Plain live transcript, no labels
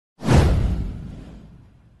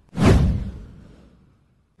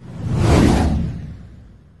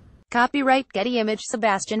Copyright Getty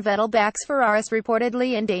ImagesSebastian Vettel backs Ferraris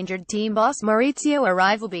reportedly endangered team boss Maurizio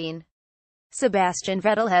Arrivabene. Sebastian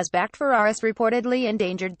Vettel has backed Ferraris reportedly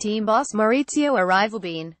endangered team boss Maurizio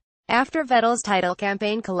Arrivabene. After Vettel's title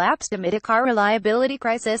campaign collapsed amid a car reliability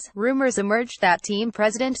crisis, rumors emerged that team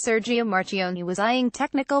president Sergio Marchionne was eyeing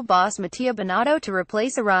technical boss Matteo Binotto to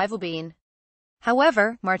replace Arrivabene.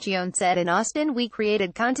 However, Marchionne said in Austin, "We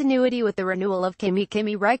created continuity with the renewal of Kimi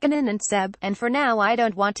Raikkonen and Seb, and for now I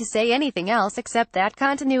don't want to say anything else except that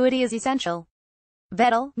continuity is essential."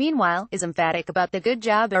 Vettel, meanwhile, is emphatic about the good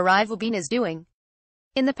job Arrivabene is doing.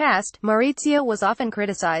 In the past, Maurizio was often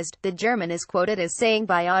criticized, the German is quoted as saying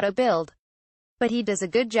by Auto Bild. But he does a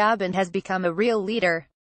good job and has become a real leader.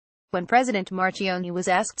 When President Marchionne was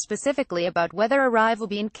asked specifically about whether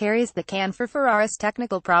Arrivabene carries the can for Ferraris'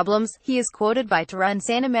 technical problems, he is quoted by Tarun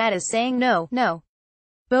Sanamat as saying no.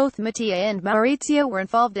 Both Mattia and Maurizio were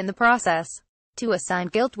involved in the process. To assign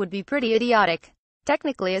guilt would be pretty idiotic.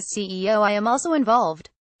 Technically, as CEO I am also involved.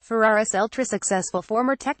 Ferraris' ultra-successful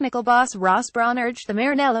former technical boss Ross Brawn urged the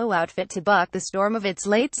Maranello outfit to buck the storm of its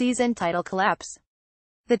late-season title collapse.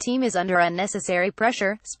 "The team is under unnecessary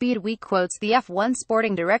pressure," Speed Week quotes the F1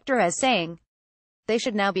 sporting director as saying. "They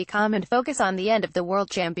should now be calm and focus on the end of the World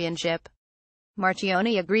Championship."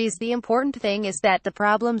 Marchionne agrees the important thing is that the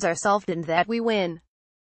problems are solved and that we win.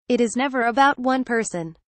 "It is never about one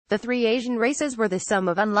person. The 3 Asian races were the sum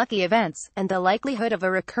of unlucky events, and the likelihood of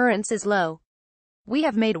a recurrence is low. We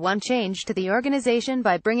have made one change to the organization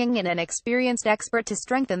by bringing in an experienced expert to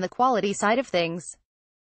strengthen the quality side of things.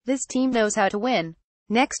 This team knows how to win."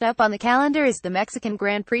 Next up on the calendar is the Mexican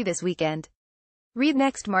Grand Prix this weekend. Read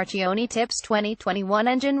next: Marchionne tips 2021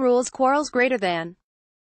 engine rules quarrels greater than